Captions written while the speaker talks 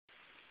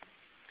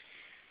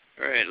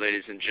Alright,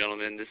 ladies and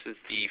gentlemen, this is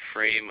the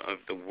frame of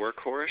the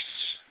Workhorse.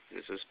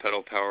 This is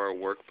Pedal Power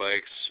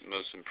Workbike's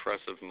most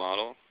impressive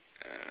model,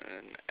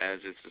 and as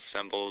it's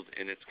assembled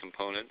in its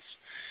components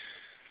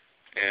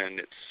and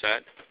its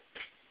set,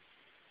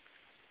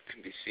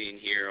 can be seen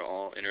here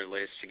all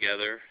interlaced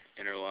together,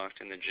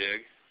 interlocked in the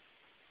jig.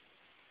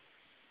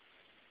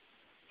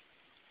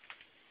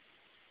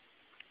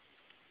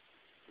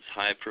 This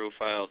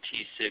high-profile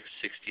T6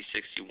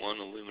 6061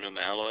 aluminum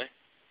alloy,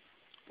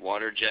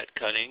 water jet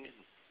cutting,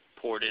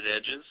 ported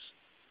edges.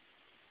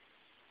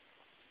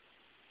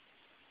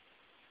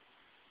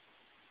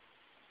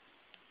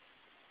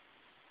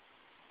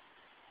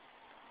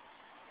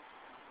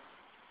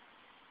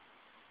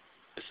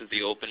 This is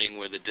the opening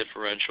where the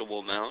differential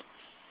will mount.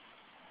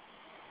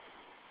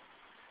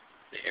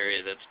 The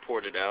area that's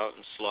ported out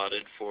and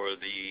slotted for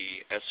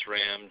the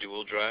SRAM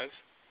dual drive,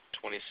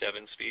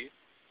 27 speed.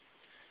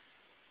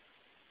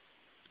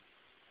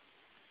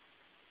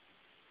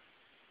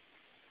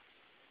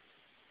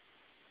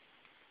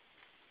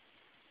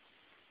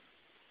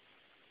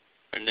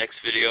 Our next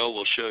video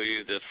will show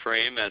you the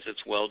frame as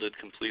it's welded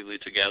completely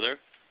together.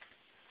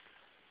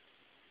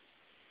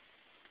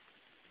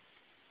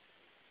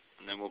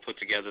 And then we'll put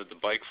together the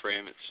bike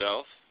frame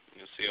itself.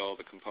 You'll see all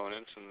the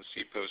components and the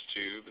seat post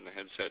tube and the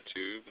headset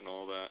tube and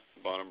all that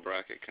bottom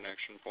bracket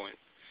connection point.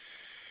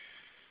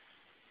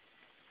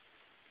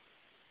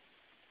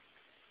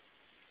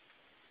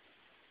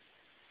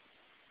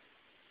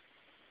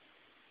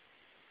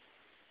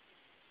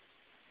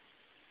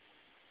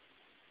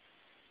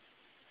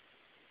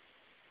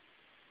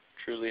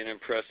 Truly an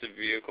impressive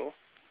vehicle.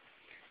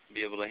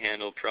 Be able to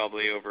handle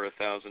probably over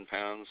 1,000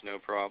 pounds, no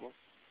problem.